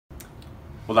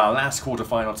Well, our last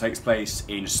quarter-final takes place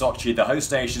in Sochi. The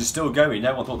host nation is still going.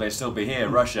 No one thought they'd still be here.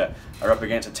 Russia are up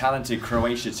against a talented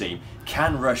Croatia team.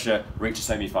 Can Russia reach a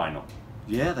semi-final?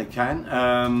 Yeah, they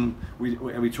can.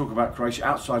 We talk about Croatia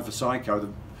outside Vasiko,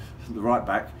 the right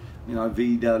back. You know,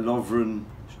 Vida, Lovren,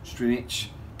 Strinic,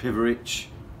 Pivaric,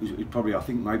 who probably I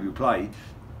think maybe will play.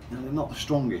 You know, they're not the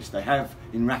strongest. They have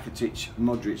in Rakitic,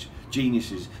 Modric,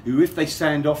 geniuses who, if they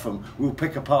stand off them, will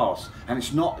pick a pass. And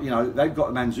it's not, you know, they've got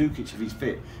Mandzukic if he's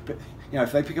fit, but you know,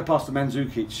 if they pick a pass to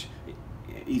Mandzukic,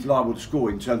 he's liable to score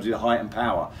in terms of the height and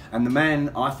power. And the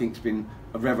man I think's been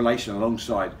a revelation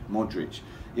alongside Modric.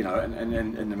 You know,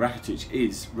 and the Rakitic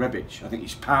is Rebic. I think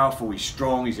he's powerful, he's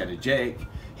strong, he's energetic.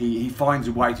 He finds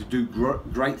a way to do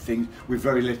great things with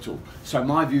very little. So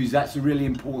my view is that's a really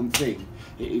important thing.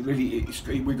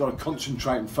 We've got to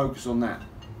concentrate and focus on that.